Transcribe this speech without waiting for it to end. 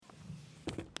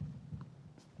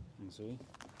Thanks,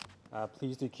 Zoe.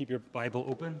 Please do keep your Bible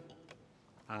open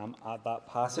at that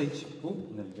passage. Oh,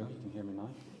 there you go. You can hear me now.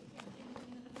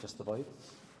 Just about.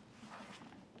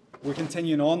 We're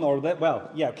continuing on,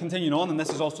 continuing on, and this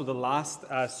is also the last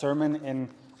sermon in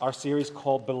our series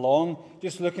called Belong.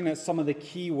 Just looking at some of the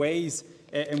key ways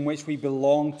in which we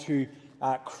belong to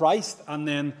Christ, and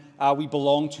then we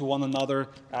belong to one another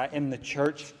in the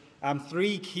church.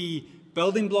 Three key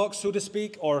building blocks, so to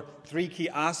speak, or three key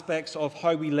aspects of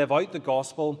how we live out the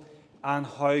gospel and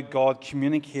how God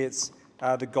communicates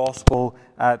the gospel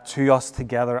to us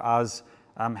together as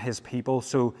His people.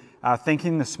 So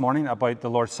thinking this morning about the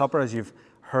Lord's Supper, as you've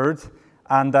heard,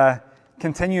 and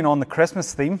continuing on the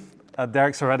Christmas theme.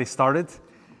 Derek's already started.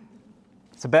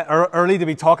 It's a bit early to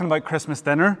be talking about Christmas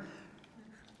dinner.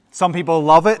 Some people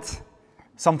love it.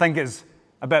 Some think it's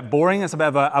a bit boring. It's a bit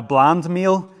of a bland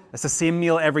meal. It's the same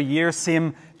meal every year,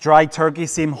 same dry turkey,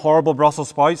 same horrible Brussels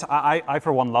sprouts. I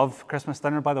for one, love Christmas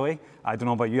dinner, by the way. I don't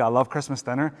know about you, I love Christmas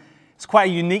dinner. It's quite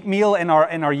a unique meal in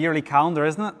our yearly calendar,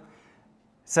 isn't it?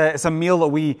 It's a meal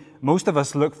that most of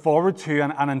us look forward to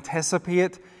and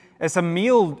anticipate. It's a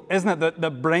meal, isn't it,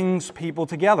 that brings people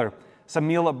together. It's a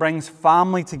meal that brings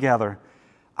family together.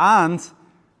 And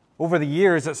over the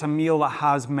years, it's a meal that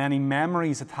has many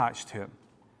memories attached to it.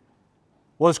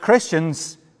 Well, as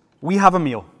Christians, we have a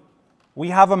meal. We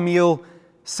have a meal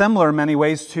similar in many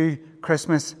ways to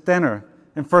Christmas dinner.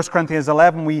 In 1 Corinthians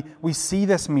 11, we see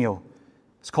this meal.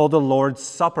 It's called the Lord's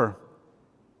Supper.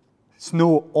 It's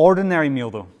no ordinary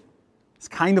meal, though. It's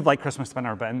kind of like Christmas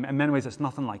dinner, but in many ways it's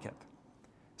nothing like it.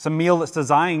 It's a meal that's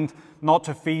designed not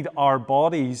to feed our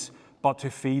bodies, but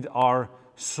to feed our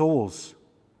souls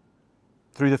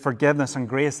through the forgiveness and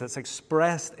grace that's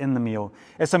expressed in the meal.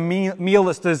 It's a meal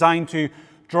that's designed to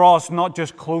draw us not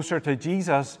just closer to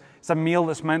Jesus. It's a meal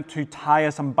that's meant to tie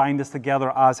us and bind us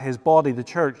together as His body, the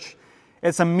church.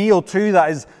 It's a meal, too,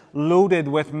 that is loaded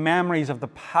with memories of the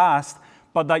past,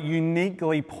 but that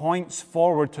uniquely points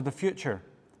forward to the future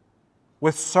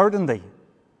with certainty.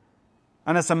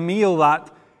 And it's a meal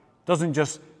that doesn't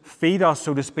just feed us,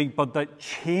 so to speak, but that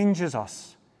changes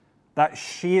us, that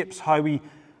shapes how we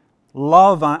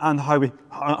love and how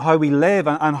we live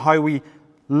and how we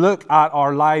look at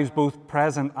our lives, both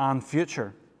present and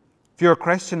future. If you're a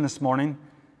Christian this morning,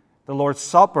 the Lord's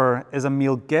Supper is a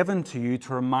meal given to you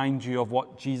to remind you of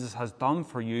what Jesus has done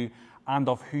for you and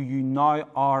of who you now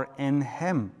are in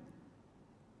Him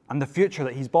and the future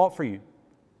that He's bought for you.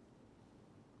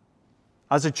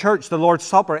 As a church, the Lord's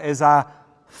Supper is a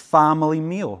family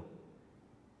meal.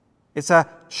 It's a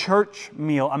church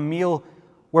meal, a meal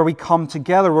where we come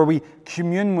together, where we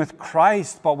commune with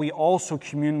Christ, but we also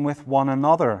commune with one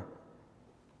another.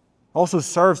 It also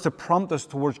serves to prompt us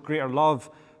towards greater love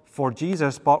for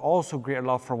Jesus, but also greater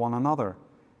love for one another.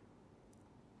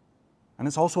 And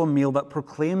it's also a meal that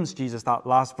proclaims Jesus, that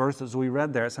last verse that Zoe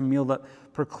read there. It's a meal that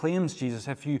proclaims Jesus.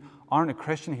 If you aren't a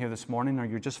Christian here this morning, or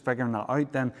you're just figuring that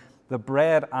out, then the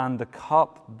bread and the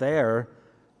cup there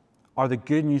are the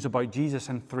good news about Jesus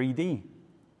in 3D.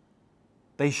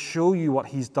 They show you what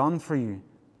He's done for you.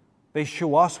 They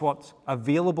show us what's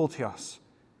available to us.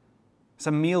 It's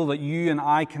a meal that you and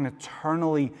I can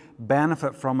eternally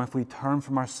benefit from if we turn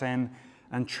from our sin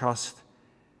and trust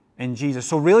in Jesus.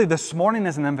 So really, this morning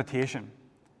is an invitation.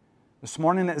 This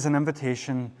morning is an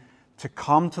invitation to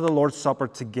come to the Lord's Supper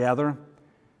together,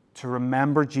 to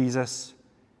remember Jesus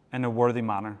in a worthy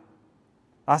manner.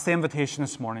 That's the invitation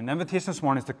this morning. The invitation this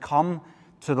morning is to come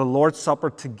to the Lord's Supper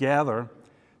together,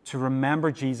 to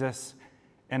remember Jesus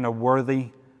in a worthy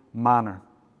manner.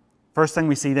 First thing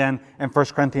we see then in 1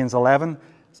 Corinthians 11,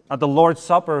 at the Lord's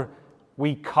Supper,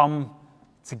 we come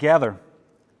together.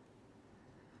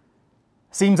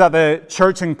 It seems that the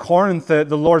church in Corinth, the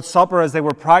Lord's Supper, as they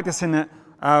were practicing it,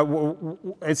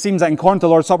 it seems that in Corinth the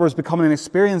Lord's Supper is becoming an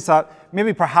experience that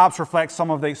maybe perhaps reflects some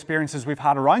of the experiences we've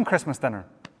had around Christmas dinner.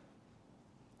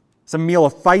 It's a meal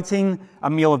of fighting, a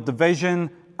meal of division,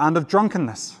 and of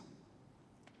drunkenness.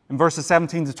 In verses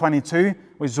 17 to 22,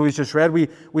 which Zoe's just read,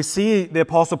 we see the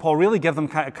Apostle Paul really give them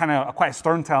quite a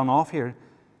stern telling off here,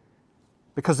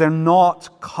 because they're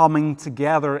not coming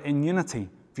together in unity.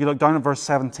 If you look down at verse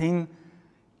 17,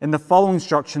 in the following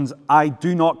instructions, I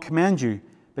do not commend you,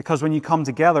 because when you come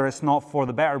together, it's not for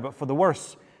the better, but for the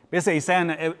worse. Basically, he's saying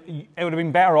it would have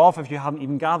been better off if you hadn't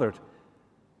even gathered.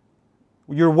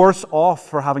 You're worse off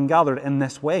for having gathered in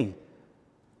this way.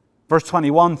 Verse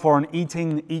 21, for in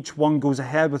eating, each one goes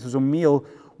ahead with his own meal.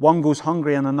 One goes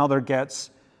hungry and another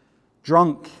gets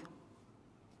drunk.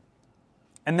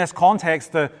 In this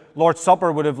context, the Lord's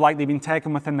Supper would have likely been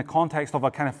taken within the context of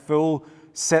a kind of full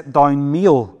sit-down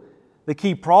meal. The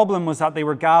key problem was that they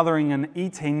were gathering and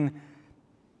eating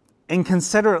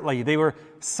inconsiderately. They were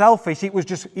selfish.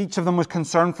 Each of them was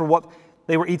concerned for what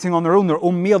they were eating on their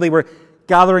own meal. They were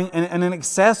gathering in an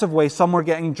excessive way. Some were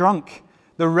getting drunk.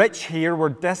 The rich here were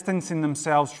distancing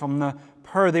themselves from the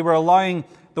poor. They were allowing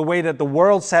the way that the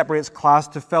world separates class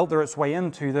to filter its way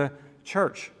into the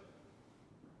church.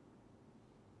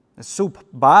 It's so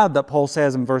bad that Paul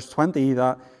says in verse 20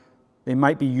 that they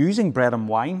might be using bread and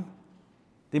wine.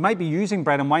 They might be using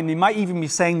bread and wine. They might even be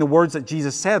saying the words that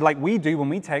Jesus said, like we do when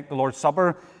we take the Lord's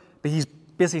Supper. But he's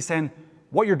basically saying,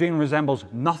 what you're doing resembles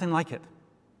nothing like it.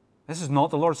 This is not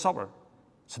the Lord's Supper.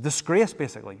 It's a disgrace,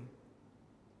 basically.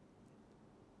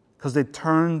 Because they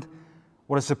turned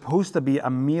what is supposed to be a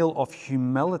meal of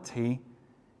humility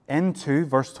into,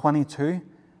 verse 22,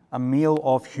 a meal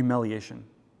of humiliation.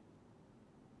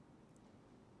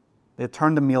 They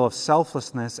turned a meal of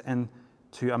selflessness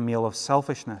into a meal of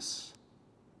selfishness.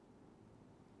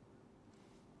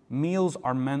 Meals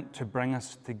are meant to bring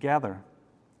us together.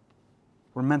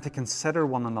 We're meant to consider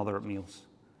one another at meals.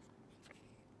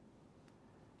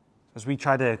 As we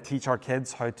try to teach our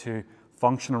kids how to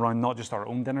function around not just our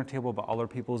own dinner table, but other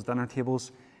people's dinner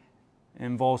tables, it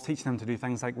involves teaching them to do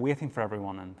things like waiting for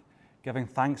everyone and giving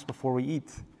thanks before we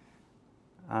eat,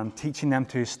 and teaching them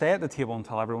to stay at the table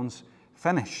until everyone's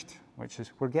finished, which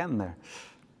is, we're getting there.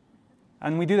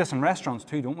 And we do this in restaurants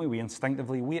too, don't we? We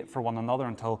instinctively wait for one another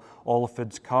until all the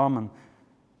food's come, and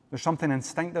there's something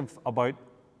instinctive about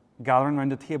gathering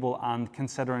around the table and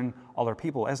considering other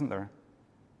people, isn't there?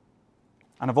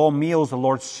 And of all meals, the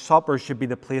Lord's Supper should be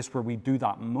the place where we do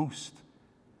that most,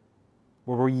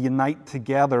 where we unite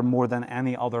together more than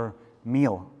any other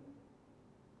meal.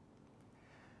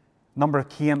 A number of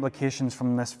key implications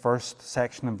from this first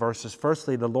section of verses.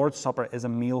 Firstly, the Lord's Supper is a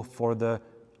meal for the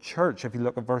church. If you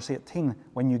look at verse 18,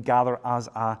 when you gather as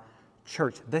a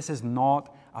church, this is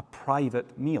not a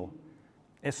private meal.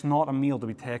 It's not a meal to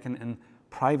be taken in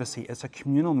privacy. It's a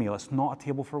communal meal. It's not a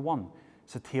table for one.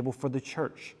 It's a table for the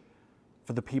church,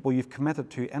 for the people you've committed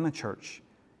to in a church.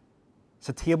 It's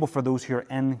a table for those who are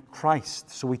in Christ.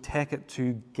 So we take it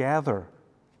together.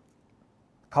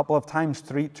 A couple of times,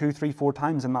 4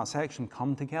 times in that section,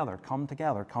 come together, come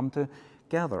together, come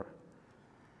together.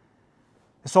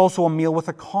 It's also a meal with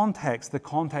a context. The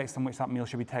context in which that meal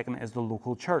should be taken is the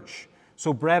local church.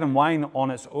 So bread and wine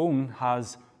on its own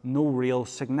has no real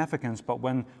significance, but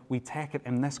when we take it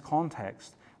in this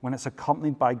context, when it's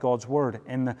accompanied by God's word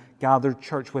in the gathered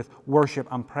church with worship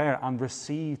and prayer and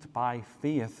received by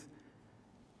faith,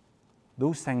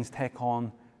 those things take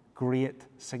on great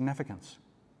significance.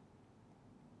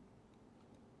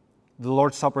 The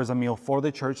Lord's Supper is a meal for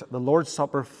the church. The Lord's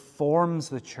Supper forms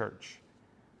the church.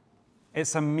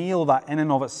 It's a meal that in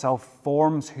and of itself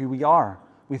forms who we are.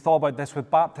 We thought about this with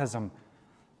baptism.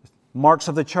 Marks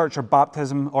of the church are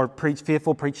baptism or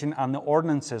faithful preaching and the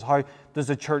ordinances. How does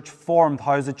the church formed?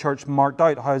 How is the church marked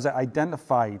out? How is it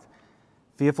identified?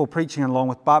 Faithful preaching along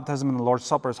with baptism and the Lord's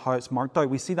Supper is how it's marked out.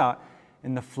 We see that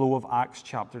in the flow of Acts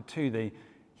chapter 2. They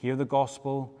hear the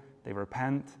gospel, they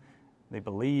repent, they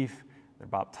believe, they're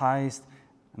baptized,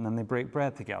 and then they break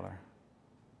bread together.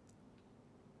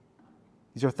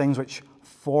 These are things which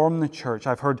form the church.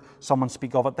 I've heard someone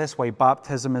speak of it this way: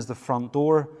 baptism is the front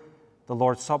door, the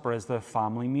Lord's Supper is the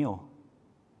family meal.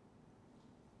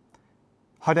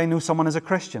 How do I know someone is a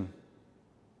Christian?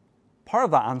 Part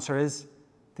of that answer is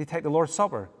they take the Lord's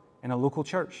Supper in a local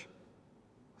church.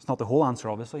 It's not the whole answer,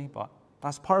 obviously, but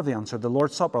that's part of the answer. The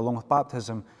Lord's Supper, along with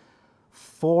baptism,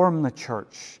 form the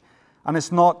church. And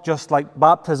it's not just like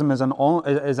baptism is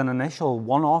an initial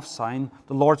one-off sign.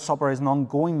 The Lord's Supper is an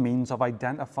ongoing means of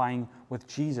identifying with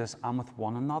Jesus and with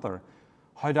one another.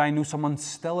 How do I know someone's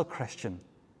still a Christian?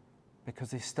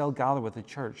 Because they still gather with the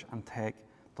church and take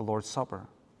the Lord's Supper.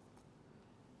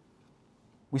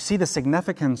 We see the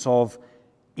significance of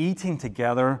eating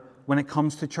together when it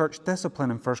comes to church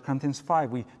discipline in 1 Corinthians 5.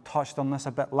 We touched on this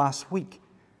a bit last week,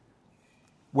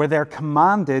 where they're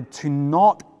commanded to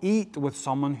not eat with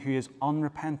someone who is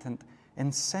unrepentant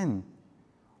in sin.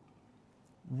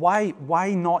 Why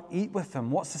not eat with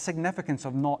them? What's the significance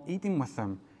of not eating with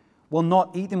them? Well,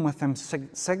 not eating with them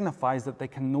signifies that they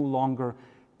can no longer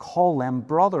call them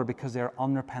brother because they're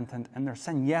unrepentant in their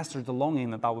sin. Yes, there's the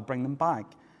longing that would bring them back.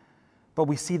 But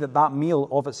we see that meal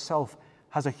of itself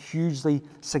has a hugely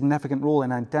significant role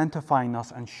in identifying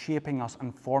us and shaping us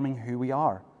and forming who we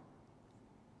are.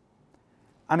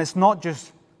 And it's not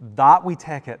just that we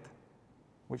take it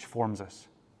which forms us.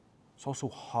 It's also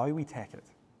how we take it.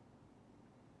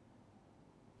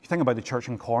 You think about the church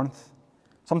in Corinth.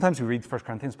 Sometimes we read 1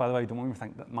 Corinthians, by the way, don't we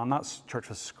think that, man, that church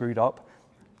was screwed up,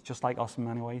 just like us in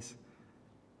many ways.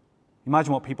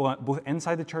 Imagine what people both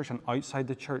inside the church and outside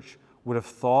the church would have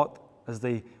thought as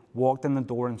they walked in the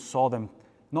door and saw them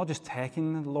not just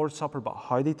taking the Lord's Supper, but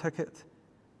how they took it?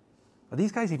 Are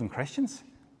these guys even Christians?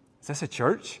 Is this a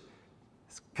church?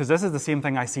 Because this is the same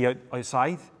thing I see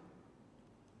outside.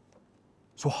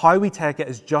 So how we take it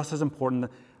is just as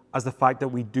important as the fact that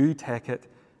we do take it,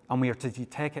 and we are to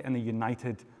take it in a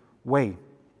united way.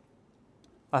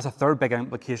 As a third big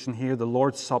implication here, the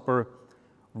Lord's Supper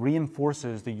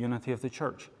reinforces the unity of the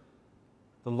church.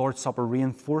 The Lord's Supper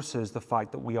reinforces the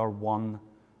fact that we are one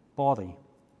body.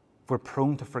 If we're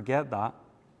prone to forget that,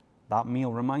 that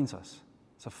meal reminds us.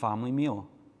 It's a family meal.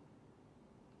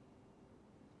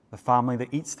 The family that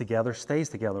eats together stays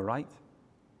together, right?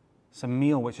 It's a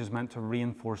meal which is meant to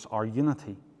reinforce our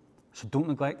unity. So don't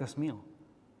neglect this meal.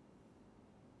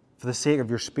 For the sake of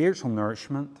your spiritual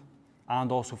nourishment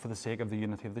and also for the sake of the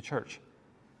unity of the church.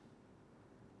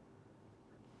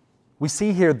 We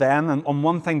see here then, and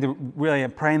one thing that really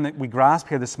I'm praying that we grasp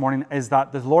here this morning is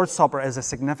that the Lord's Supper is a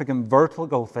significant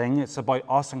vertical thing. It's about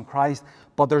us and Christ,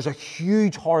 but there's a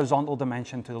huge horizontal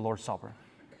dimension to the Lord's Supper.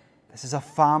 This is a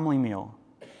family meal.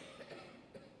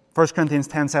 1 Corinthians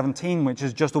 10:17, which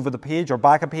is just over the page or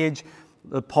back a page,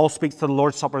 Paul speaks to the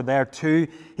Lord's Supper there too.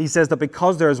 He says that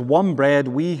because there is one bread,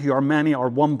 we who are many are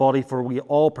one body, for we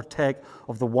all partake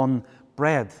of the one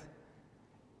bread.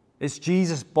 It's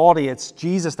Jesus' body, it's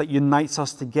Jesus that unites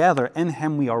us together. In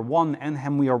Him we are one, in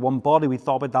Him we are one body. We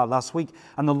thought about that last week.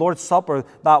 And the Lord's Supper,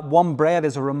 that one bread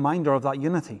is a reminder of that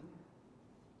unity.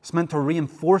 It's meant to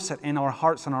reinforce it in our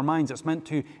hearts and our minds. It's meant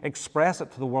to express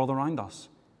it to the world around us.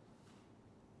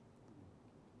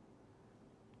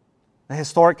 The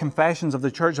historic confessions of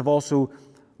the church have also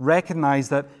recognized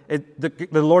that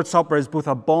the Lord's Supper is both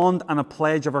a bond and a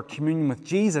pledge of our communion with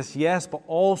Jesus, yes, but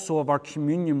also of our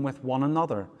communion with one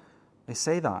another. They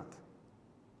say that.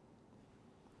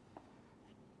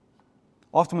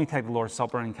 Often we take the Lord's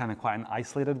Supper in kind of quite an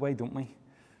isolated way, don't we?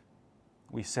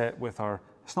 We sit with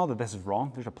it's not that this is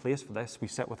wrong, there's a place for this. We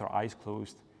sit with our eyes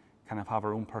closed, kind of have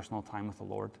our own personal time with the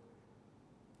Lord.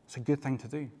 It's a good thing to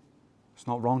do. It's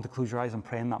not wrong to close your eyes and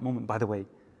pray in that moment, by the way.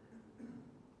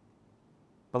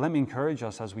 But let me encourage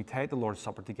us as we take the Lord's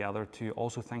Supper together to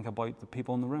also think about the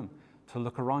people in the room, to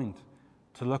look around,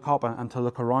 to look up and to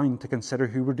look around, to consider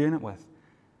who we're doing it with,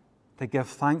 to give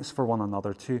thanks for one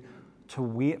another, to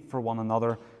wait for one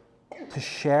another, to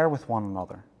share with one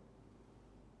another.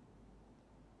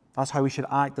 That's how we should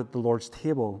act at the Lord's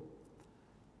table.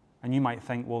 And you might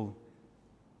think, well,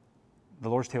 the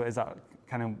Lord's table, is that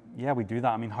kind of, yeah, we do that.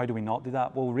 I mean, how do we not do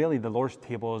that? Well, really, the Lord's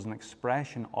table is an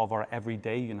expression of our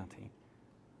everyday unity.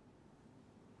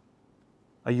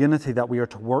 A unity that we are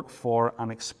to work for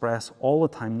and express all the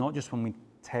time, not just when we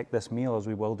take this meal, as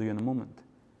we will do in a moment.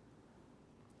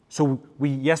 So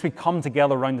we come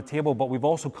together around the table, but we've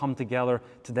also come together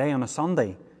today on a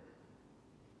Sunday.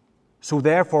 So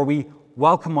therefore, we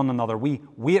welcome one another, we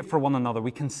wait for one another,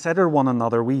 we consider one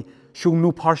another, we show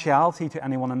no partiality to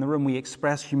anyone in the room, we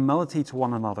express humility to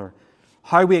one another.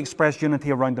 How we express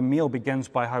unity around the meal begins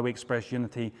by how we express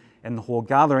unity in the whole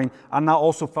gathering, and that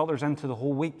also filters into the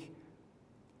whole week.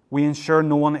 We ensure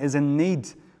no one is in need.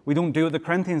 We don't do what the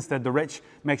Corinthians did. The rich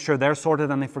make sure they're sorted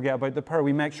and they forget about the poor.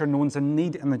 We make sure no one's in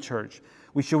need in the church.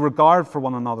 We show regard for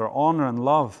one another, honor and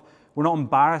love. We're not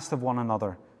embarrassed of one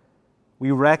another.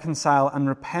 We reconcile and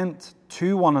repent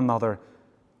to one another,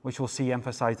 which we'll see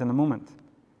emphasized in a moment.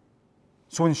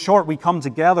 So in short, we come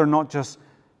together not just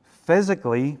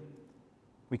physically,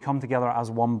 we come together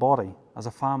as one body, as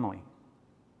a family.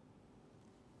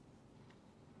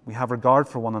 We have regard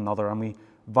for one another and we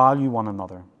value one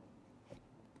another.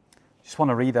 I just want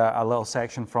to read a little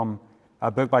section from a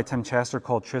book by Tim Chester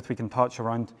called Truth We Can Touch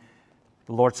around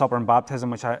the Lord's Supper and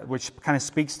baptism, which kind of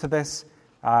speaks to this.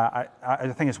 I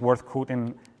think it's worth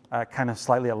quoting kind of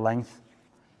slightly at length.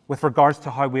 With regards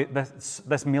to how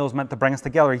this meal is meant to bring us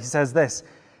together, he says this: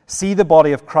 see the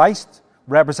body of Christ,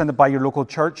 represented by your local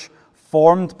church,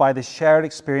 formed by the shared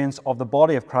experience of the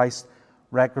body of Christ,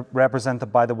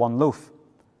 represented by the one loaf.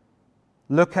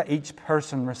 Look at each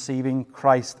person receiving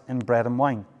Christ in bread and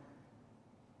wine.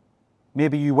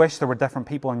 Maybe you wish there were different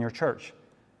people in your church.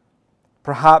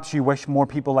 Perhaps you wish more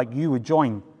people like you would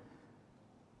join.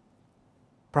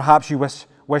 Perhaps you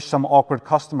wish some awkward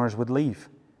customers would leave.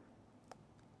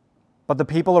 But the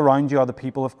people around you are the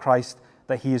people of Christ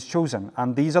that He has chosen,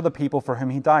 and these are the people for whom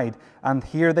He died, and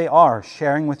here they are,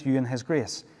 sharing with you in His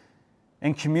grace.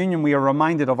 In communion we are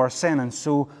reminded of our sin, and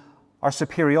so our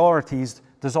superiorities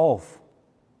dissolve.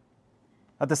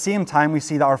 At the same time, we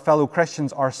see that our fellow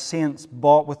Christians are saints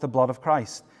bought with the blood of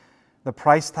Christ. The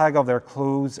price tag of their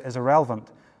clothes is irrelevant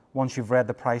once you've read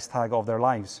the price tag of their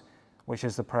lives, which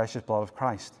is the precious blood of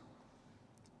Christ.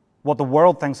 What the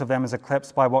world thinks of them is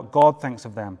eclipsed by what God thinks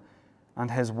of them,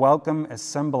 and his welcome is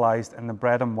symbolized in the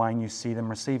bread and wine you see them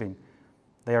receiving.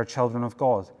 They are children of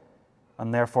God,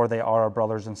 and therefore they are our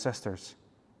brothers and sisters.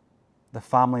 The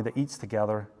family that eats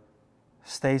together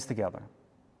stays together.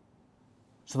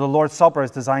 So the Lord's Supper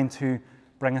is designed to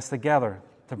bring us together,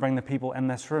 to bring the people in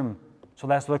this room. So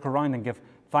let's look around and give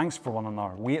thanks for one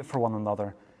another, wait for one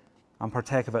another, and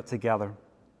partake of it together.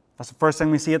 That's the first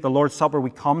thing we see at the Lord's Supper. We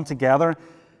come together.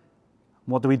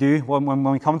 What do? When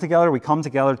we come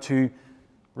together to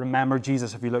remember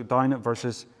Jesus. If you look down at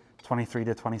verses 23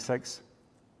 to 26.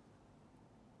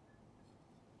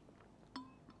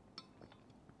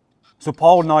 So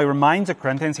Paul now reminds the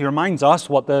Corinthians, he reminds us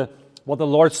what the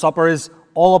Lord's Supper is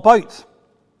all about.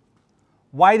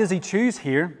 Why does he choose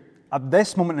here, at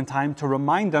this moment in time, to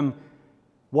remind them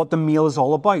what the meal is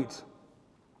all about?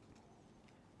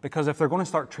 Because if they're going to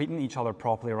start treating each other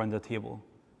properly around the table,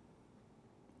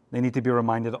 they need to be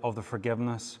reminded of the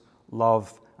forgiveness,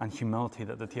 love, and humility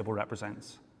that the table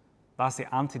represents. That's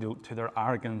the antidote to their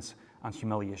arrogance and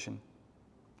humiliation.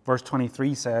 Verse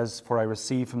 23 says, "For I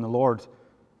received from the Lord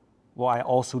what I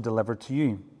also delivered to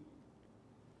you."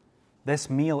 This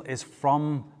meal is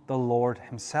from the Lord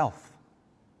himself.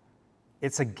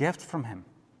 It's a gift from him.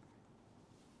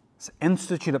 It's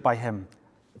instituted by him.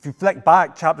 If you flick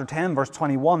back, chapter 10, verse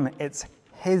 21, it's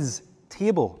his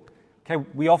table. Okay,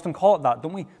 we often call it that,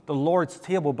 don't we? The Lord's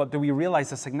table, but do we realize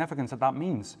the significance that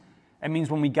means? It means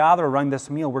when we gather around this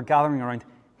meal, we're gathering around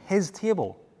his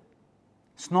table.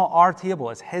 It's not our table,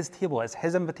 it's his table. It's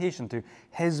his invitation to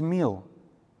his meal.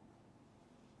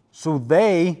 So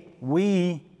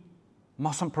we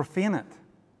mustn't profane it.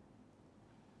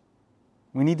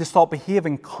 We need to stop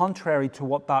behaving contrary to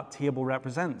what that table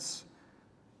represents.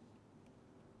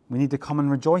 We need to come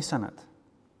and rejoice in it.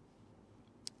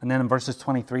 And then in verses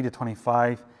 23 to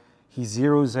 25, he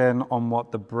zeroes in on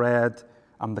what the bread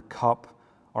and the cup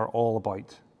are all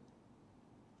about.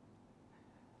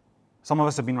 Some of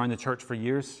us have been around the church for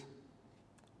years.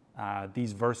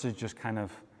 These verses just kind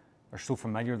of are so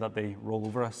familiar that they roll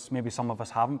over us. Maybe some of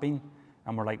us haven't been,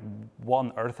 and we're like, what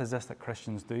on earth is this that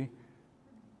Christians do?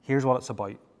 Here's what it's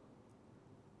about.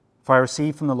 "For I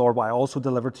received from the Lord what I also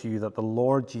delivered to you, that the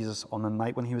Lord Jesus, on the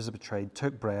night when he was betrayed,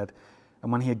 took bread,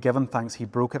 and when he had given thanks, he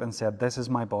broke it and said, 'This is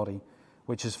my body,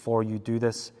 which is for you. Do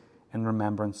this in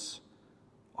remembrance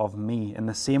of me.' In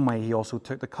the same way, he also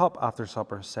took the cup after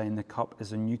supper, saying, 'The cup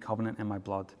is a new covenant in my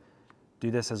blood. Do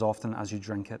this as often as you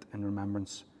drink it in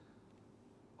remembrance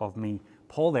of me.'"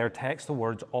 Paul there takes the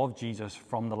words of Jesus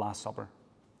from the Last Supper.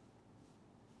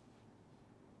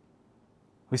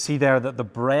 We see there that the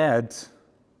bread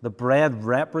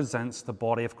represents the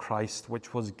body of Christ,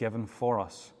 which was given for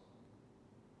us.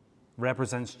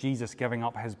 Represents Jesus giving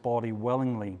up his body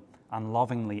willingly and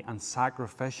lovingly and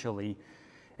sacrificially.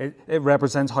 It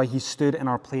represents how he stood in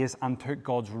our place and took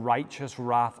God's righteous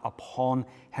wrath upon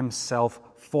himself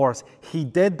for us. He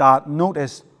did that,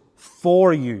 notice,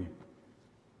 for you.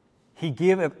 He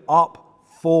gave it up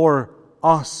for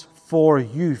us, for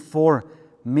you, for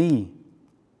me.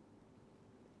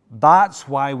 That's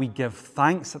why we give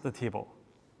thanks at the table.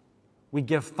 We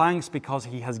give thanks because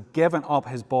he has given up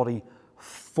his body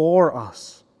for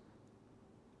us.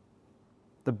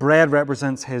 The bread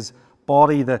represents his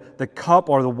body. The cup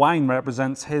or the wine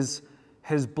represents his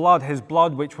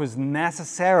blood which was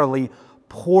necessarily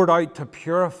poured out to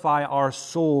purify our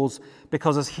souls,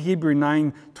 because as Hebrews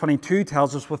 9:22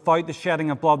 tells us, without the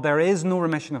shedding of blood, there is no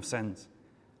remission of sins.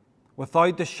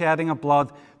 Without the shedding of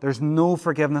blood, there's no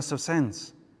forgiveness of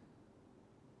sins.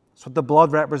 That's what the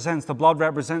blood represents. The blood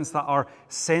represents that our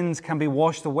sins can be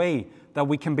washed away, that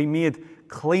we can be made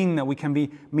clean, that we can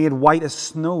be made white as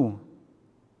snow.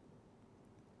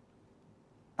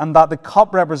 And that the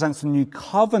cup represents the new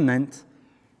covenant.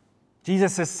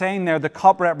 Jesus is saying there the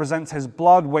cup represents his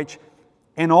blood, which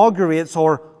inaugurates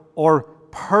or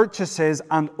purchases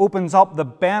and opens up the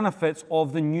benefits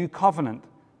of the new covenant,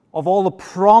 of all the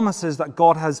promises that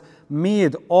God has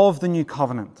made of the new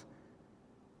covenant.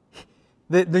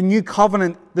 The new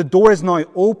covenant, the door is now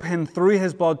open through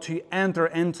his blood to enter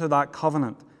into that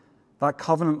covenant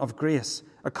of grace.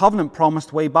 A covenant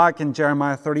promised way back in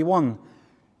Jeremiah 31.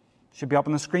 Should be up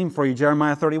on the screen for you,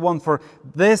 Jeremiah 31. "For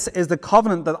this is the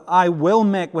covenant that I will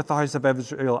make with the house of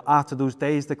Israel after those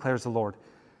days, declares the Lord.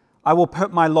 I will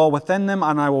put my law within them,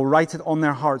 and I will write it on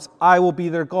their hearts. I will be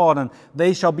their God, and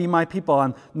they shall be my people.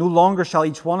 And no longer shall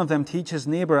each one of them teach his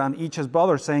neighbor and each his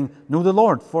brother, saying, 'Know the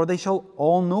Lord,' for they shall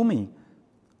all know me."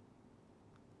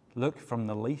 Look from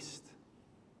the least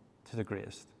to the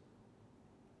greatest.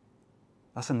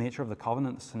 That's the nature of the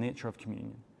covenant. It's the nature of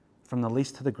communion. From the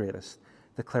least to the greatest.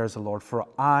 declares the Lord, for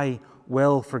I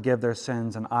will forgive their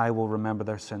sins and I will remember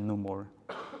their sin no more.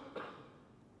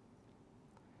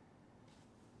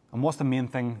 And what's the main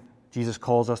thing Jesus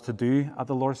calls us to do at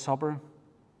the Lord's Supper?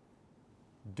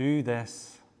 Do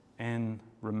this in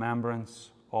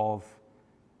remembrance of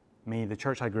me. The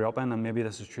church I grew up in, and maybe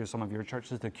this is true of some of your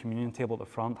churches, the communion table at the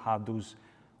front had those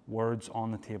words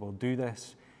on the table. Do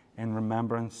this in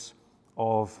remembrance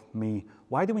of me.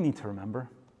 Why do we need to remember?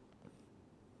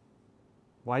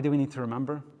 Why do we need to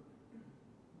remember?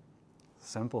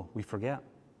 Simple. We forget.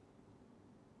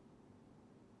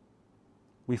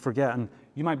 We forget. And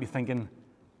you might be thinking,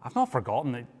 I've not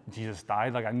forgotten that Jesus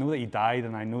died. Like, I know that he died,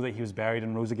 and I know that he was buried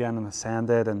and rose again and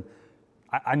ascended, and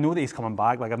I know that he's coming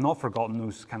back. Like, I've not forgotten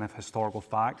those kind of historical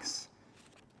facts.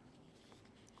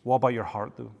 What about your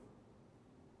heart, though?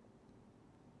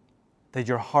 Did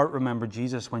your heart remember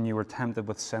Jesus when you were tempted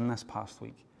with sin this past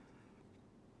week?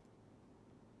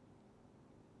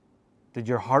 Did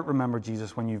your heart remember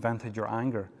Jesus when you vented your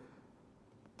anger?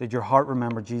 Did your heart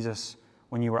remember Jesus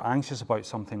when you were anxious about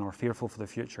something or fearful for the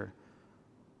future?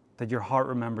 Did your heart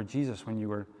remember Jesus when you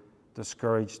were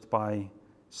discouraged by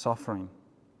suffering?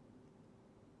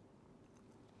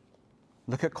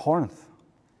 Look at Corinth.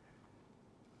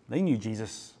 They knew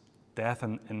Jesus' death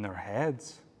in their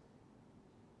heads,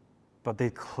 but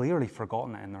they'd clearly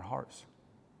forgotten it in their hearts.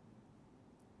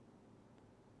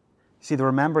 See, the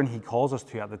remembering he calls us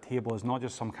to at the table is not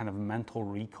just some kind of mental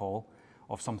recall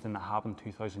of something that happened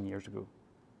 2,000 years ago.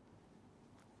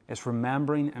 It's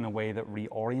remembering in a way that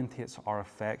reorientates our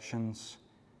affections,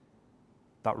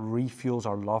 that refuels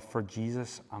our love for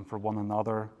Jesus and for one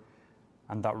another,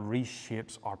 and that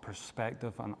reshapes our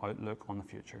perspective and outlook on the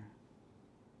future.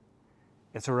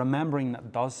 It's a remembering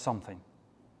that does something.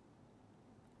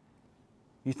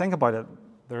 You think about it,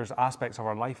 there's aspects of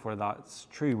our life where that's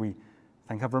true. We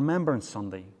think of Remembrance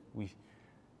Sunday.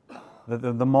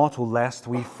 The motto, lest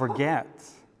we forget.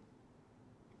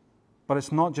 But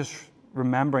it's not just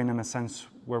remembering in a sense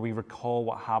where we recall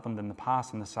what happened in the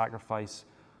past and the sacrifice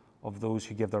of those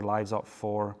who give their lives up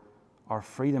for our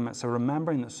freedom. It's a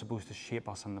remembering that's supposed to shape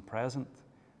us in the present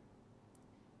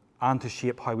and to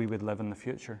shape how we would live in the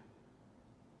future.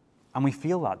 And we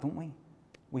feel that, don't we?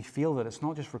 We feel that it's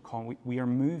not just recalling. We are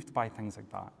moved by things like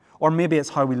that. Or maybe it's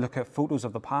how we look at photos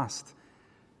of the past.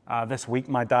 This week,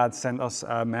 my dad sent us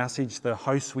a message. The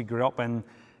house we grew up in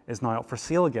is now up for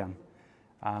sale again.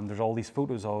 And there's all these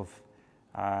photos of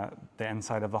the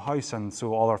inside of the house. And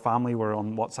so all our family were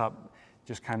on WhatsApp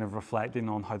just kind of reflecting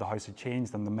on how the house had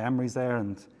changed and the memories there.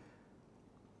 And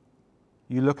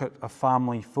you look at a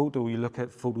family photo, you look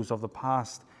at photos of the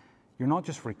past, you're not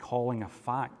just recalling a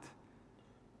fact.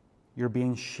 You're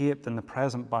being shaped in the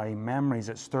present by memories.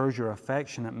 It stirs your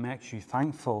affection. It makes you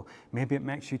thankful. Maybe it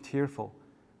makes you tearful.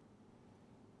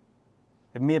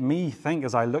 It made me think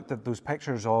as I looked at those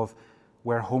pictures of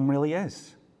where home really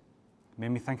is. It made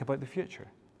me think about the future,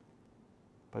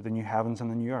 about the new heavens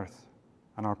and the new earth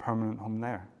and our permanent home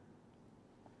there.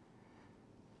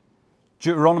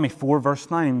 Deuteronomy 4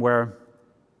 verse 9, where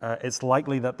it's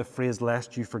likely that the phrase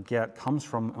lest you forget comes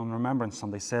from on Remembrance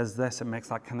Sunday, says this. It makes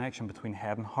that connection between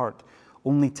head and heart.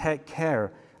 Only take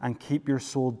care and keep your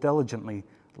soul diligently,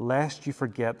 lest you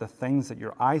forget the things that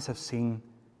your eyes have seen,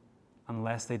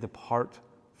 unless they depart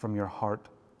from your heart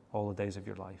all the days of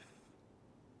your life.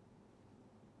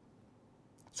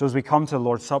 So as we come to the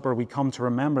Lord's Supper, we come to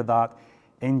remember that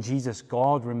in Jesus,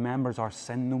 God remembers our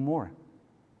sin no more.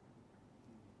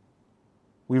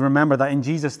 We remember that in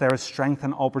Jesus there is strength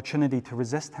and opportunity to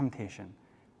resist temptation.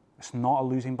 It's not a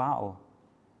losing battle.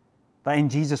 That in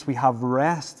Jesus we have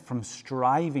rest from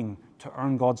striving to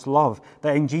earn God's love.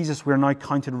 That in Jesus we are now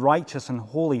counted righteous and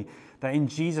holy. That in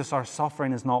Jesus our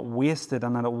suffering is not wasted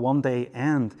and that it will one day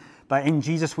end. That in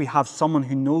Jesus we have someone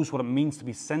who knows what it means to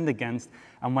be sinned against,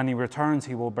 and when he returns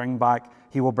he will bring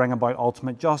about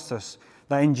ultimate justice.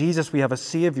 That in Jesus we have a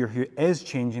Savior who is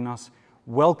changing us,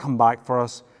 will come back for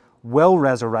us, will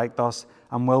resurrect us,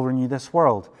 and will renew this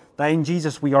world. That in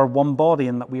Jesus we are one body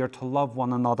and that we are to love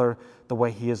one another the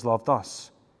way he has loved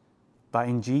us. That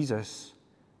in Jesus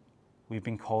we've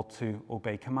been called to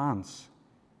obey commands.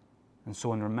 And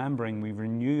so in remembering, we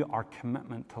renew our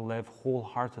commitment to live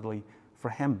wholeheartedly for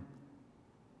him.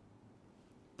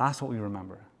 That's what we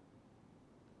remember.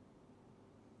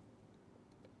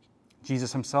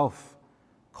 Jesus himself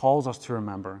calls us to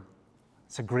remember.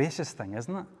 It's a gracious thing,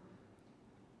 isn't it?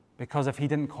 Because if he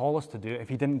didn't call us to do it, if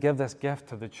he didn't give this gift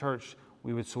to the church,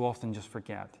 we would so often just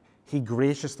forget. He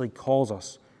graciously calls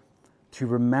us to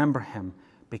remember him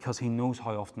because he knows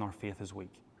how often our faith is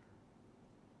weak.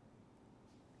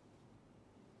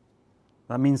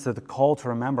 That means that the call to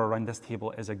remember around this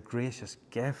table is a gracious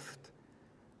gift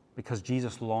because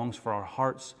Jesus longs for our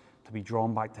hearts to be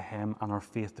drawn back to him and our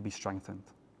faith to be strengthened.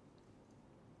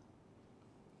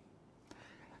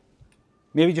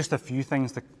 Maybe just a few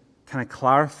things to kind of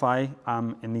clarify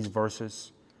in these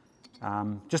verses.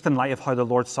 Just in light of how the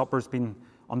Lord's Supper has been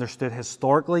understood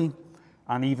historically,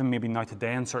 and even maybe now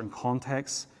today in certain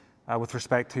contexts, with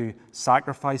respect to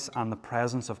sacrifice and the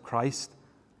presence of Christ.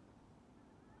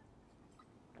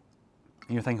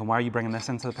 And you're thinking, why are you bringing this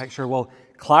into the picture? Well,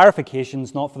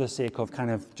 clarifications, not for the sake of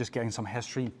kind of just getting some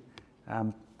history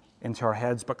into our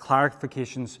heads, but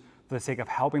clarifications for the sake of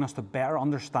helping us to better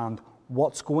understand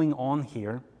what's going on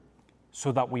here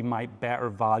so that we might better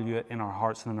value it in our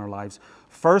hearts and in our lives.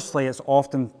 Firstly, it's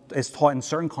taught in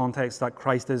certain contexts that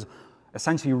Christ is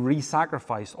essentially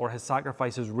re-sacrificed, or his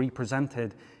sacrifice is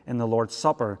represented in the Lord's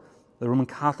Supper. The Roman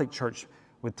Catholic Church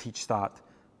would teach that.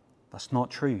 That's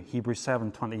not true. Hebrews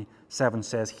 7:27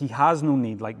 says, he has no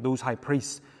need, like those high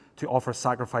priests, to offer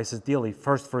sacrifices daily,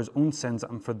 first for his own sins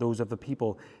and for those of the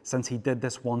people, since he did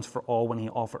this once for all when he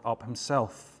offered up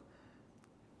himself.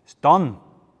 It's done.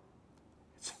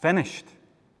 It's finished.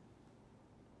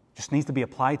 It just needs to be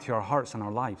applied to our hearts and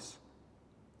our lives.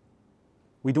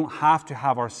 We don't have to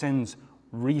have our sins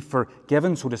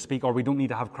re-forgiven, so to speak, or we don't need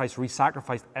to have Christ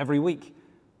re-sacrificed every week.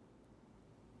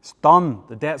 It's done.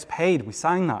 The debt's paid. We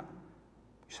sign that.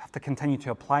 We just have to continue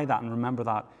to apply that and remember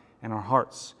that in our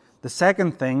hearts. The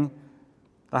second thing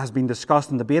that has been discussed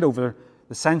and debated over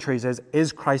the centuries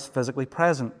is Christ physically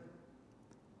present?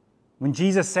 When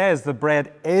Jesus says the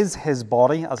bread is his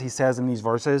body, as he says in these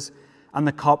verses, and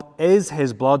the cup is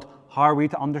his blood, how are we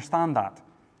to understand that?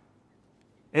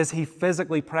 Is he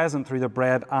physically present through the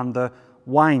bread and the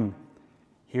wine?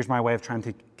 Here's my way of trying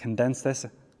to condense this.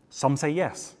 Some say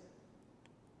yes.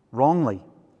 Wrongly,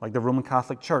 like the Roman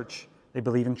Catholic Church. They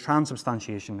believe in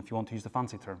transubstantiation, if you want to use the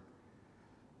fancy term.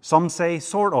 Some say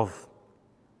sort of,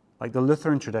 like the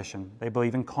Lutheran tradition. They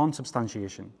believe in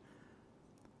consubstantiation.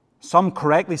 Some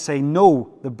correctly say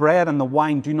no, the bread and the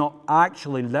wine do not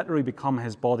actually literally become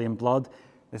his body and blood.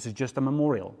 This is just a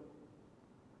memorial.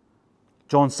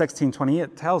 John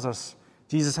 16:28 tells us,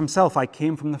 Jesus himself, I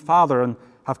came from the Father and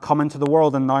have come into the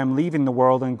world, and now I'm leaving the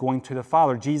world and going to the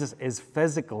Father. Jesus is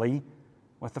physically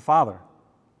with the Father.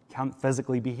 He can't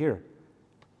physically be here.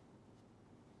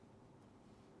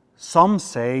 Some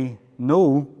say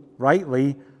no,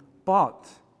 rightly, but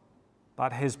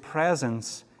that his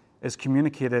presence is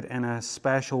communicated in a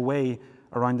special way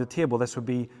around the table. This would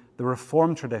be the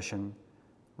Reformed tradition,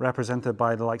 represented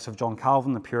by the likes of John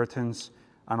Calvin, the Puritans,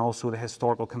 and also the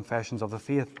historical confessions of the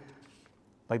faith,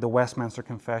 like the Westminster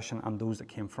Confession and those that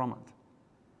came from it.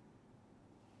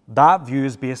 That view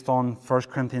is based on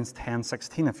 1 Corinthians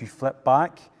 10:16. If you flip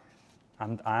back,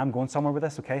 and I am going somewhere with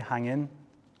this, okay, hang in.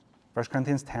 1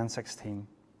 Corinthians 10:16.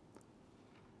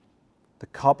 The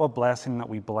cup of blessing that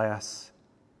we bless,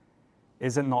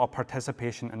 is it not a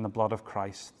participation in the blood of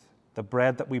Christ? The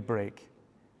bread that we break,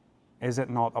 is it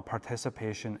not a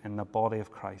participation in the body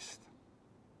of Christ?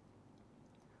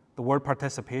 The word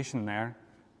participation there,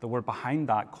 the word behind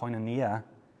that, koinonia,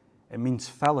 it means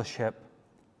fellowship,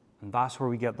 and that's where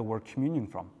we get the word communion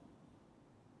from.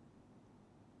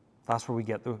 That's where we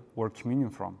get the word communion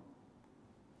from.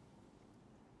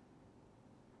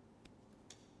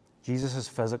 Jesus is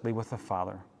physically with the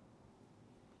Father.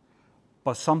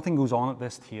 But something goes on at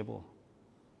this table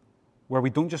where we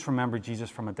don't just remember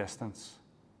Jesus from a distance.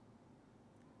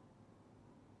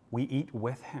 We eat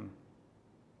with him.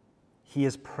 He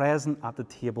is present at the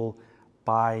table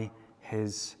by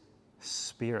his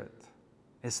Spirit.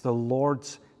 It's the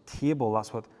Lord's table.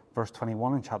 That's what verse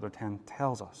 21 in chapter 10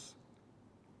 tells us.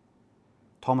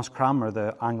 Thomas Cranmer,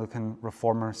 the Anglican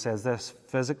reformer, says this: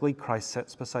 physically, Christ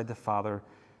sits beside the Father,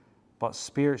 but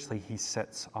spiritually, he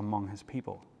sits among his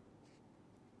people.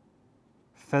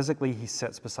 Physically, he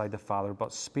sits beside the Father,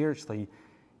 but spiritually,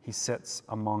 he sits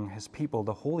among his people.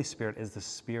 The Holy Spirit is the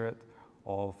Spirit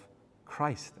of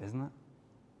Christ, isn't it?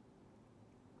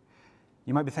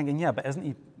 You might be thinking, yeah, but isn't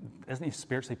he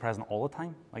spiritually present all the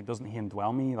time? Like, doesn't he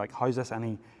indwell me? Like, how is this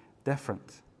any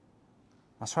different?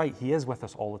 That's right, he is with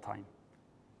us all the time.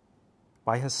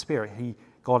 By his Spirit,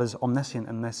 God is omniscient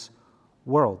in this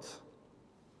world.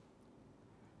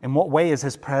 In what way is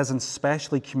his presence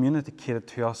specially communicated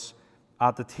to us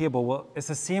at the table? Well, it's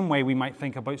the same way we might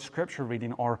think about scripture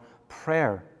reading or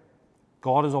prayer.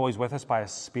 God is always with us by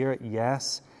his Spirit,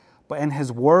 yes, but in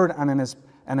his word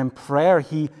and in prayer,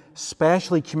 he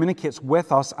specially communicates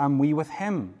with us and we with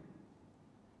him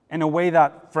in a way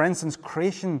that, for instance,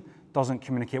 creation doesn't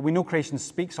communicate. We know creation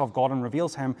speaks of God and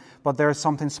reveals him, but there is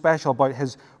something special about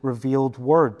his revealed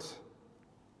word.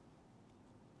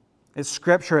 It's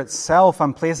Scripture itself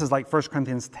and places like 1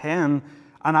 Corinthians 10,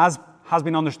 and as has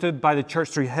been understood by the church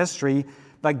through history,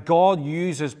 that God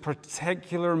uses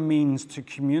particular means to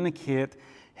communicate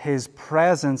His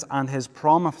presence and His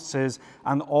promises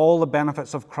and all the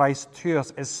benefits of Christ to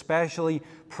us, especially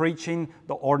preaching,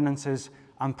 the ordinances,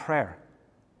 and prayer.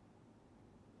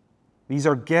 These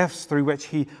are gifts through which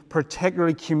He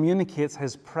particularly communicates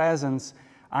His presence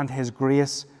and His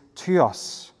grace to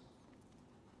us.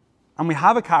 And we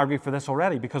have a category for this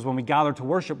already, because when we gather to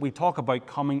worship, we talk about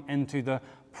coming into the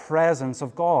presence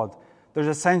of God. There's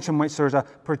a sense in which there's a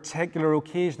particular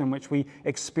occasion in which we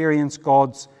experience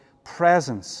God's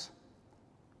presence.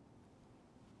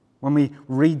 When we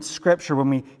read Scripture, when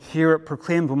we hear it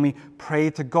proclaimed, when we pray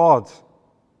to God.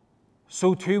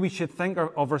 So too we should think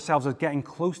of ourselves as getting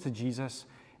close to Jesus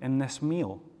in this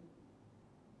meal.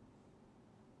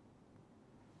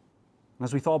 And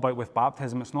as we thought about with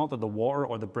baptism, it's not that the water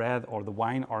or the bread or the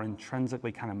wine are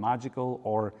intrinsically kind of magical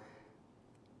or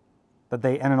that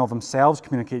they in and of themselves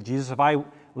communicate Jesus. If I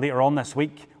later on this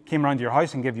week came around to your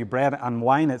house and gave you bread and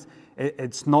wine,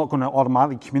 it's not going to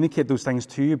automatically communicate those things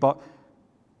to you.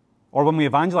 Or when we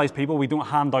evangelize people, we don't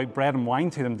hand out bread and wine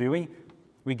to them, do we?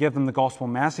 We give them the gospel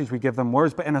message, we give them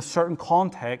words, but in a certain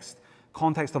context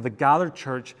of the gathered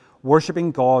church,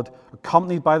 worshiping God,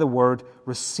 accompanied by the word,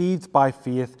 received by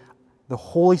faith, the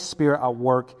Holy Spirit at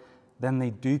work, then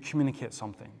they do communicate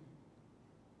something.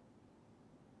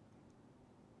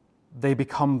 They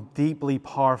become deeply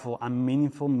powerful and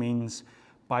meaningful means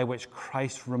by which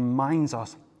Christ reminds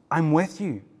us, I'm with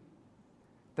you.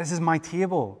 This is my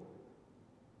table.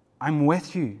 I'm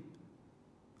with you.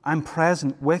 I'm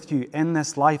present with you in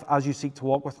this life as you seek to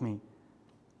walk with me.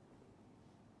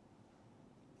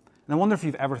 And I wonder if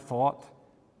you've ever thought,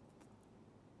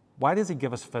 why does He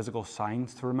give us physical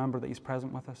signs to remember that He's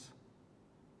present with us?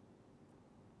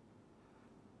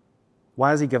 Why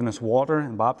has He given us water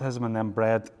in baptism and then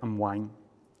bread and wine?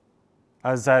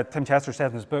 As Tim Chester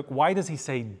said in his book, why does He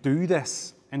say, do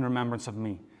this in remembrance of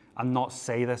me, and not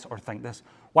say this or think this?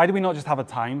 Why do we not just have a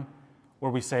time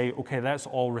where we say, okay, let's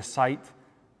all recite,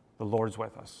 the Lord's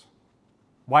with us?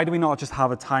 Why do we not just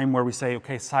have a time where we say,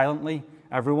 okay, silently,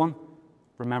 everyone,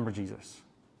 remember Jesus?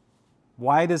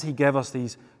 Why does He give us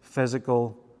these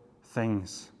physical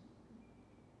things?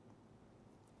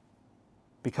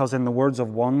 Because in the words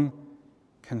of one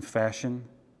confession,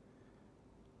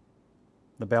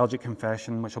 the Belgic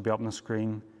Confession, which will be up on the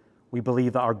screen, we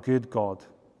believe that our good God,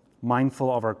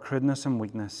 mindful of our crudeness and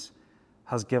weakness,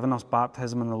 has given us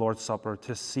baptism in the Lord's Supper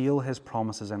to seal His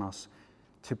promises in us,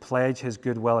 to pledge His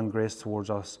goodwill and grace towards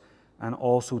us, and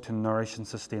also to nourish and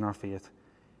sustain our faith.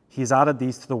 He has added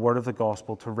these to the word of the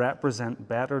gospel to represent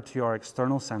better to our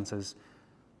external senses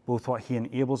both what He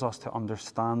enables us to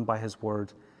understand by His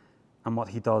word and what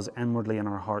He does inwardly in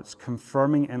our hearts,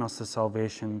 confirming in us the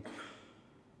salvation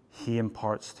He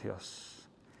imparts to us.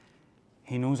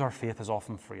 He knows our faith is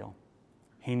often frail.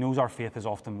 He knows our faith is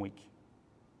often weak.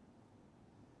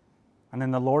 And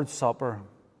in the Lord's Supper,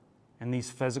 in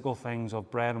these physical things of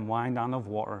bread and wine and of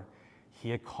water,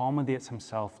 He accommodates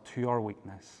Himself to our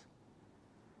weakness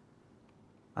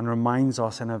and reminds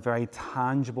us in a very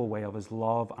tangible way of His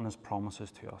love and His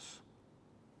promises to us.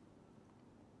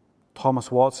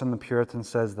 Thomas Watson, the Puritan,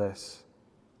 says this: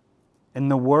 in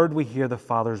the Word we hear the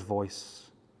Father's voice.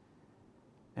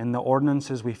 In the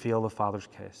ordinances we feel the Father's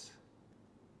kiss.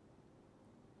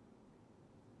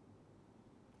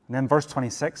 And then verse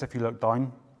 26, if you look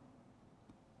down,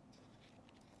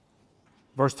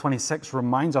 verse 26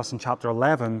 reminds us in chapter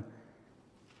 11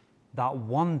 that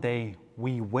one day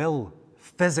we will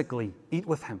physically eat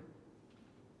with Him.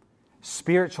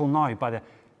 Spiritual now, by the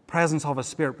presence of His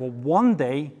Spirit. Well, one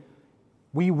day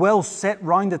we will sit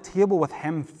round a table with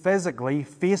Him physically,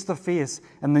 face to face,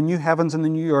 in the new heavens and the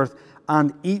new earth,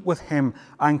 and eat with Him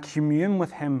and commune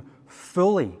with Him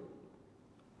fully.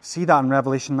 See that in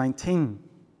Revelation 19.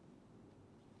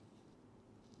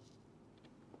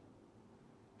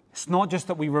 It's not just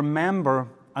that we remember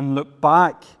and look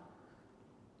back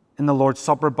in the Lord's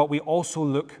Supper, but we also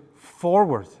look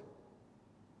forward.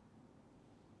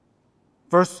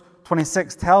 Verse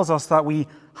 26 tells us that we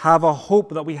have a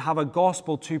hope, that we have a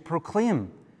gospel to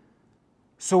proclaim.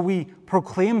 So we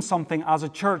proclaim something as a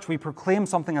church, we proclaim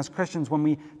something as Christians when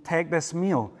we take this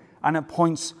meal, and it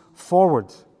points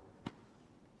forward.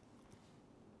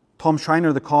 Tom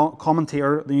Schreiner, the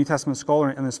commentator, the New Testament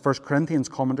scholar, in his 1 Corinthians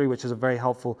commentary, which is a very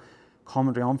helpful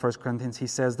commentary on 1 Corinthians, he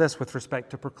says this with respect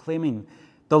to proclaiming: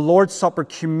 the Lord's Supper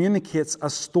communicates a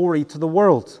story to the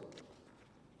world.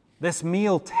 This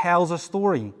meal tells a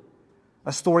story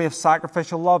of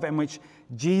sacrificial love in which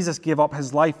Jesus gave up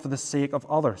His life for the sake of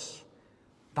others.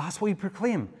 That's what we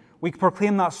proclaim. We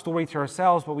proclaim that story to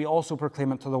ourselves, but we also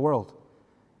proclaim it to the world.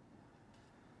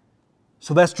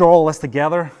 So let's draw all this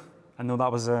together. I know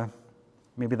that was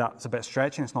maybe that's a bit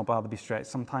stretching. It's not bad to be stretched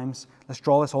sometimes. Let's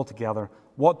draw this all together.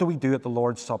 What do we do at the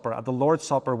Lord's Supper? At the Lord's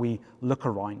Supper, we look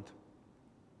around.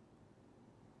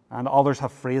 And others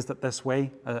have phrased it this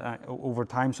way over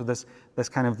time, so this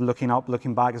kind of looking up,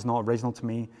 looking back is not original to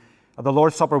me. At the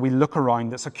Lord's Supper, we look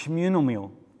around. It's a communal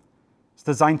meal. It's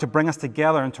designed to bring us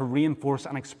together and to reinforce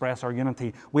and express our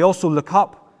unity. We also look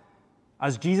up,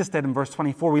 as Jesus did in verse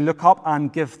 24. We look up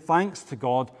and give thanks to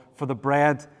God for the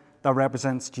bread that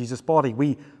represents Jesus' body.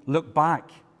 We look back.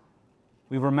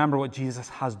 We remember what Jesus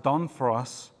has done for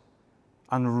us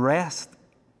and rest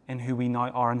in who we now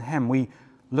are in Him. We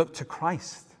look to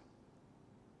Christ.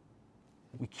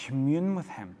 We commune with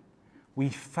Him. We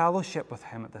fellowship with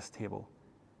Him at this table.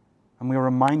 And we are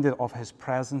reminded of His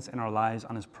presence in our lives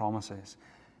and His promises.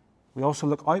 We also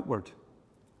look outward.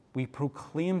 We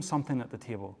proclaim something at the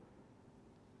table.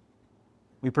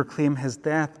 We proclaim His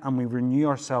death and we renew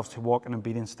ourselves to walk in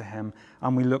obedience to Him.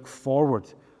 And we look forward.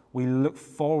 We look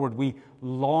forward. We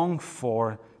long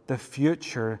for the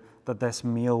future that this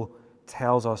meal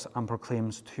tells us and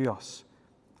proclaims to us.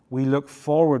 We look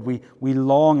forward. We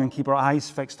long and keep our eyes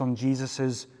fixed on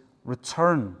Jesus'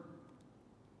 return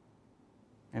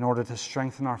in order to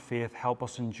strengthen our faith, help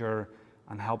us endure,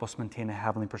 and help us maintain a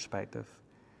heavenly perspective.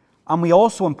 And we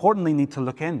also, importantly, need to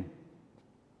look in.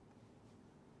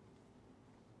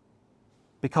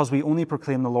 Because we only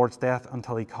proclaim the Lord's death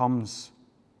until He comes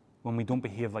when we don't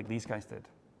behave like these guys did.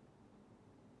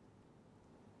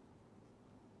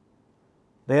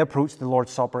 They approached the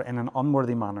Lord's Supper in an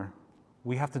unworthy manner.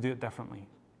 We have to do it differently.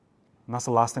 And that's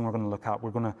the last thing we're going to look at.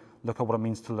 We're going to look at what it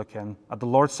means to look in. At the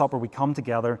Lord's Supper, we come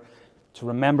together to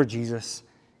remember Jesus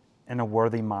in a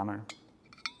worthy manner.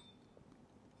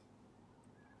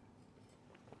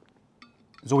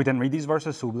 Zoe didn't read these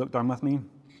verses, so look down with me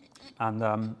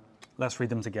and let's read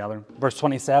them together. Verse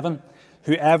 27,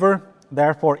 whoever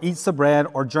therefore eats the bread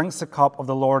or drinks the cup of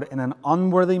the Lord in an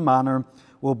unworthy manner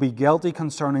will be guilty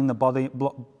concerning the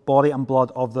body and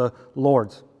blood of the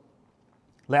Lord.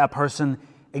 Let a person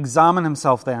examine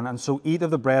himself then, and so eat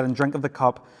of the bread and drink of the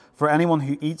cup. For anyone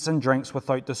who eats and drinks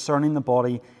without discerning the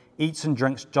body eats and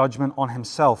drinks judgment on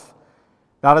himself.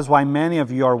 That is why many of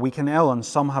you are weak and ill, and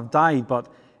some have died.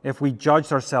 But if we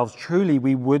judged ourselves truly,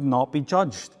 we would not be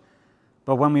judged.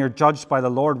 But when we are judged by the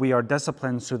Lord, we are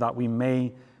disciplined so that we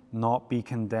may not be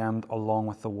condemned along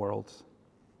with the world.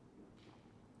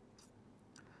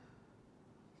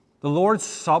 The Lord's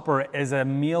Supper is a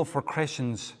meal for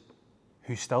Christians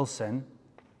who still sin.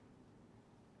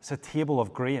 It's a table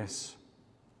of grace.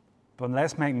 But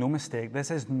let's make no mistake, this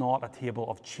is not a table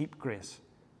of cheap grace.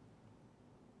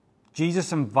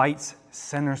 Jesus invites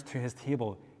sinners to His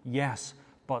table, yes,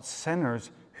 but sinners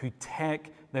who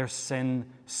take their sin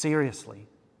seriously.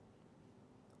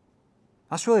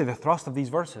 That's really the thrust of these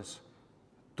verses.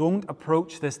 Don't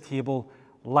approach this table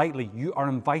lightly. You are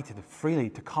invited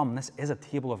freely to come. This is a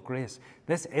table of grace.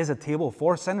 This is a table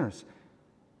for sinners,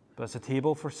 but it's a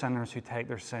table for sinners who take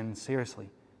their sin seriously.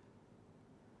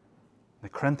 The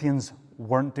Corinthians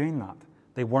weren't doing that.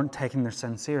 They weren't taking their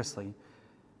sin seriously.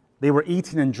 They were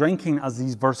eating and drinking, as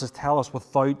these verses tell us,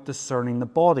 without discerning the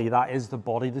body. That is the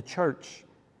body, the church.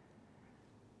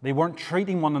 They weren't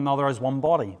treating one another as one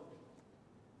body.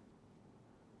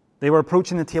 They were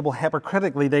approaching the table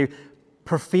hypocritically. They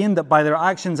profaned it by their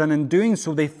actions, and in doing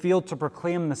so, they failed to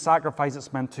proclaim the sacrifice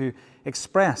it's meant to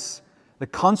express. The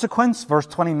consequence, verse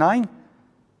 29,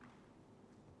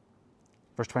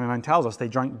 Verse 29 tells us they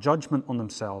drank judgment on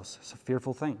themselves. It's a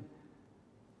fearful thing.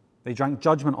 They drank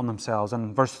judgment on themselves.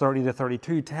 And verse 30 to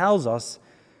 32 tells us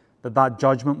that that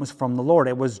judgment was from the Lord.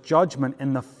 It was judgment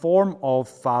in the form of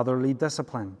fatherly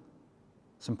discipline.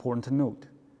 It's important to note.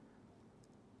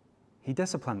 He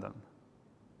disciplined them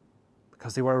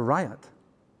because they were a riot.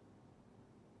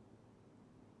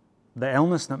 The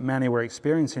illness that many were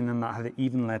experiencing and that had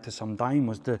even led to some dying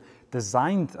was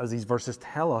designed, as these verses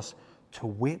tell us, to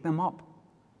wake them up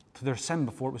to their sin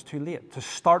before it was too late, to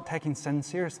start taking sin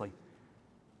seriously.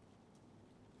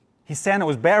 He's saying it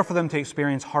was better for them to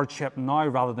experience hardship now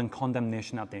rather than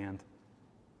condemnation at the end.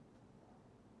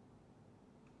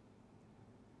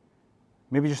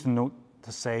 Maybe just a note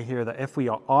to say here that if we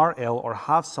are ill or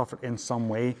have suffered in some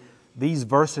way, these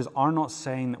verses are not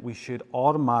saying that we should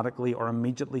automatically or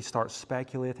immediately start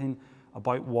speculating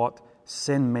about what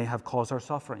sin may have caused our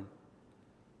suffering.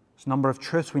 There's a number of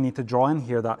truths we need to draw in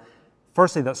here that,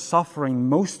 firstly, that suffering,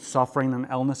 most suffering and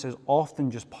illness is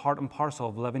often just part and parcel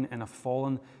of living in a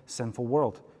fallen, sinful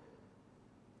world.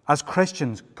 As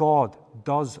Christians, God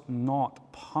does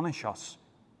not punish us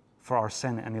for our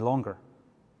sin any longer.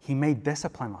 He may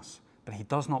discipline us, but He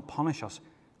does not punish us.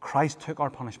 Christ took our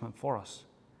punishment for us.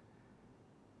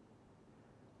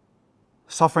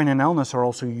 Suffering and illness are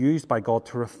also used by God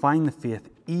to refine the faith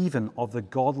even of the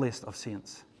godliest of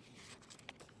saints.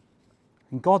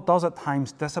 And God does at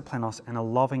times discipline us in a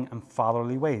loving and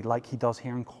fatherly way, like He does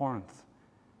here in Corinth.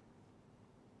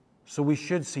 So we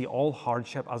should see all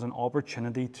hardship as an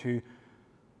opportunity to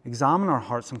examine our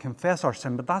hearts and confess our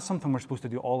sin, but that's something we're supposed to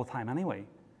do all the time anyway.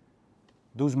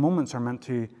 Those moments are meant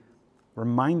to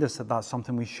remind us that that's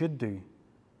something we should do.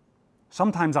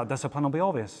 Sometimes that discipline will be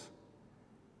obvious.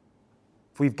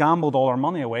 If we've gambled all our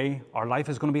money away, our life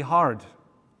is going to be hard.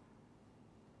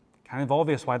 Kind of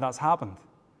obvious why that's happened.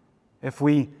 If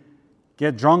we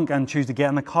get drunk and choose to get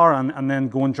in the car and then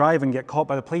go and drive and get caught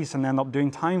by the police and end up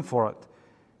doing time for it,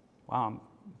 well, I'm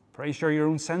pretty sure your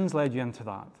own sins led you into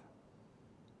that.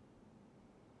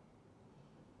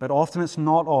 But often it's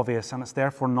not obvious, and it's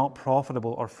therefore not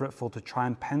profitable or fruitful to try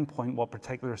and pinpoint what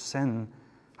particular sin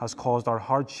has caused our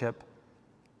hardship,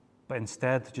 but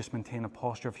instead to just maintain a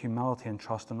posture of humility and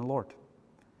trust in the Lord.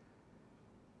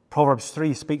 Proverbs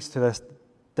 3 speaks to this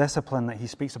discipline that he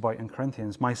speaks about in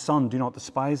Corinthians. My son, do not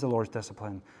despise the Lord's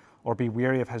discipline, or be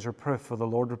weary of his reproof, for the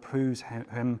Lord reproves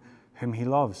him whom he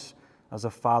loves, as a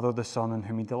father the son in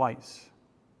whom he delights.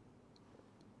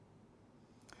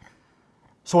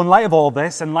 So in light of all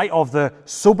this, in light of the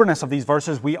soberness of these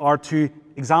verses, we are to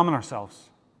examine ourselves.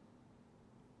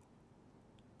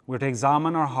 We're to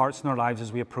examine our hearts and our lives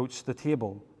as we approach the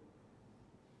table.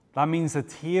 That means the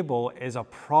table is a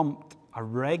prompt, a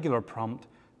regular prompt,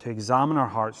 to examine our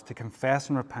hearts, to confess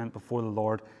and repent before the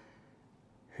Lord,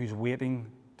 who's waiting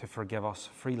to forgive us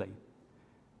freely.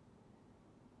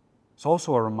 It's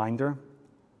also a reminder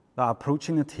that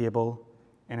approaching the table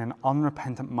in an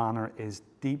unrepentant manner is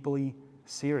deeply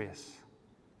serious.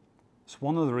 It's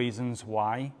one of the reasons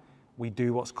why we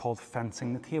do what's called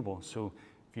fencing the table. So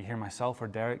if you hear myself or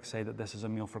Derek say that this is a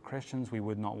meal for Christians, we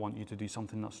would not want you to do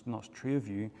something that's not true of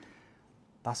you.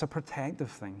 That's a protective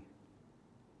thing.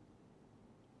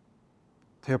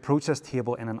 To approach this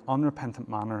table in an unrepentant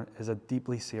manner is a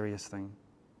deeply serious thing.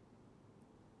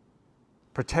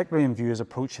 Particularly in view as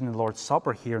approaching the Lord's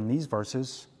Supper here in these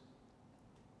verses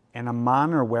in a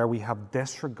manner where we have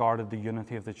disregarded the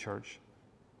unity of the church,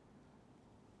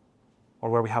 or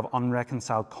where we have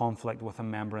unreconciled conflict with a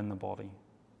member in the body.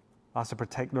 That's a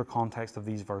particular context of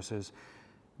these verses.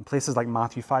 And places like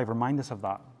Matthew 5 remind us of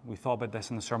that. We thought about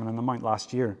this in the Sermon on the Mount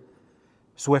last year.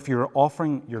 So if you're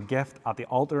offering your gift at the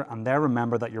altar and there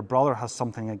remember that your brother has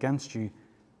something against you,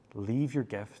 leave your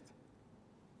gift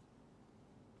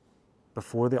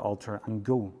before the altar and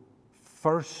go.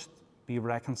 First be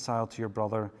reconciled to your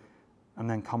brother and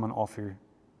then come and offer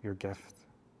your gift.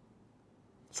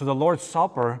 So the Lord's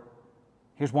Supper,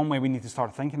 here's one way we need to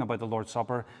start thinking about the Lord's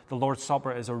Supper. The Lord's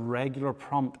Supper is a regular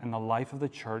prompt in the life of the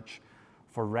church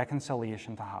for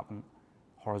reconciliation to happen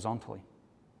horizontally.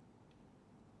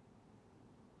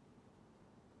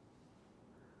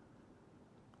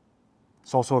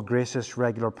 It's also a gracious,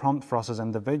 regular prompt for us as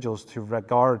individuals to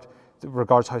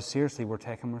regards how seriously we're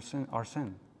taking our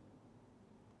sin.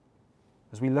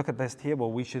 As we look at this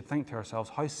table, we should think to ourselves,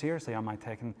 how seriously am I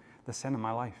taking the sin in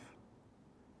my life?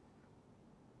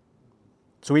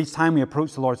 So each time we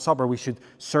approach the Lord's Supper, we should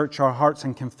search our hearts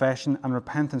in confession and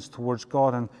repentance towards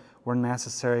God and, where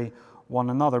necessary, one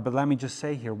another. But let me just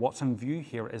say here, what's in view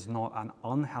here is not an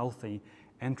unhealthy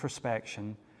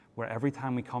introspection where every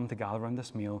time we come to gather around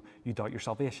this meal, you doubt your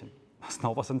salvation. That's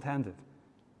not what's intended.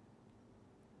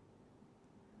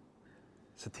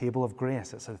 It's a table of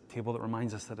grace. It's a table that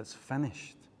reminds us that it's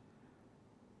finished.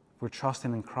 We're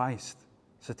trusting in Christ.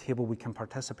 It's a table we can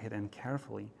participate in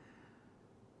carefully.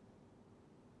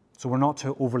 So we're not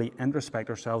to overly introspect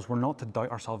ourselves. We're not to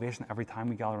doubt our salvation every time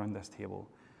we gather around this table.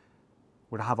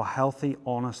 We're to have a healthy,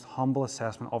 honest, humble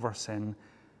assessment of our sin,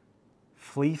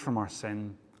 flee from our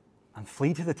sin, and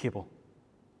flee to the table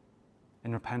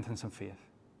in repentance and faith.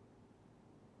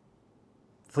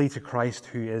 Flee to Christ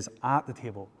who is at the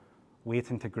table,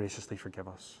 waiting to graciously forgive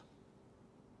us.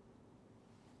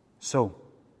 So,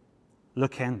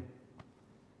 look in.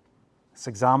 Let's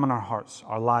examine our hearts,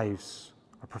 our lives,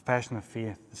 our profession of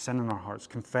faith, the sin in our hearts.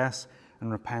 Confess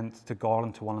and repent to God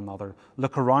and to one another.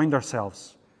 Look around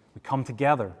ourselves. We come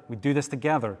together. We do this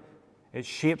together. It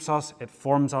shapes us. It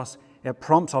forms us. It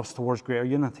prompts us towards greater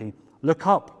unity. Look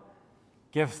up.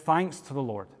 Give thanks to the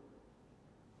Lord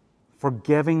for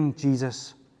giving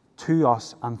Jesus to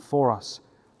us and for us.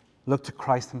 Look to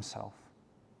Christ himself.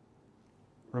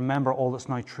 Remember all that's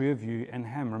now true of you in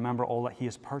him. Remember all that he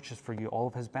has purchased for you, all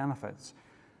of his benefits.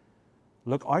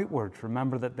 Look outward.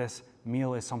 Remember that this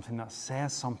meal is something that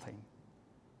says something.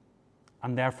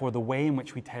 And therefore, the way in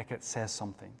which we take it says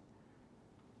something.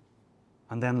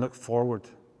 And then look forward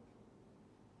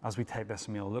as we take this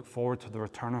meal. Look forward to the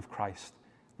return of Christ.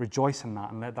 Rejoice in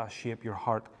that and let that shape your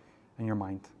heart and your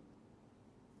mind.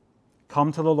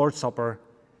 Come to the Lord's Supper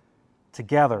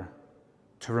together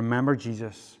to remember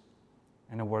Jesus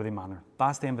in a worthy manner.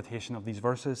 That's the invitation of these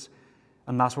verses,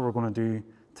 and that's what we're going to do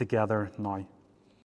together now.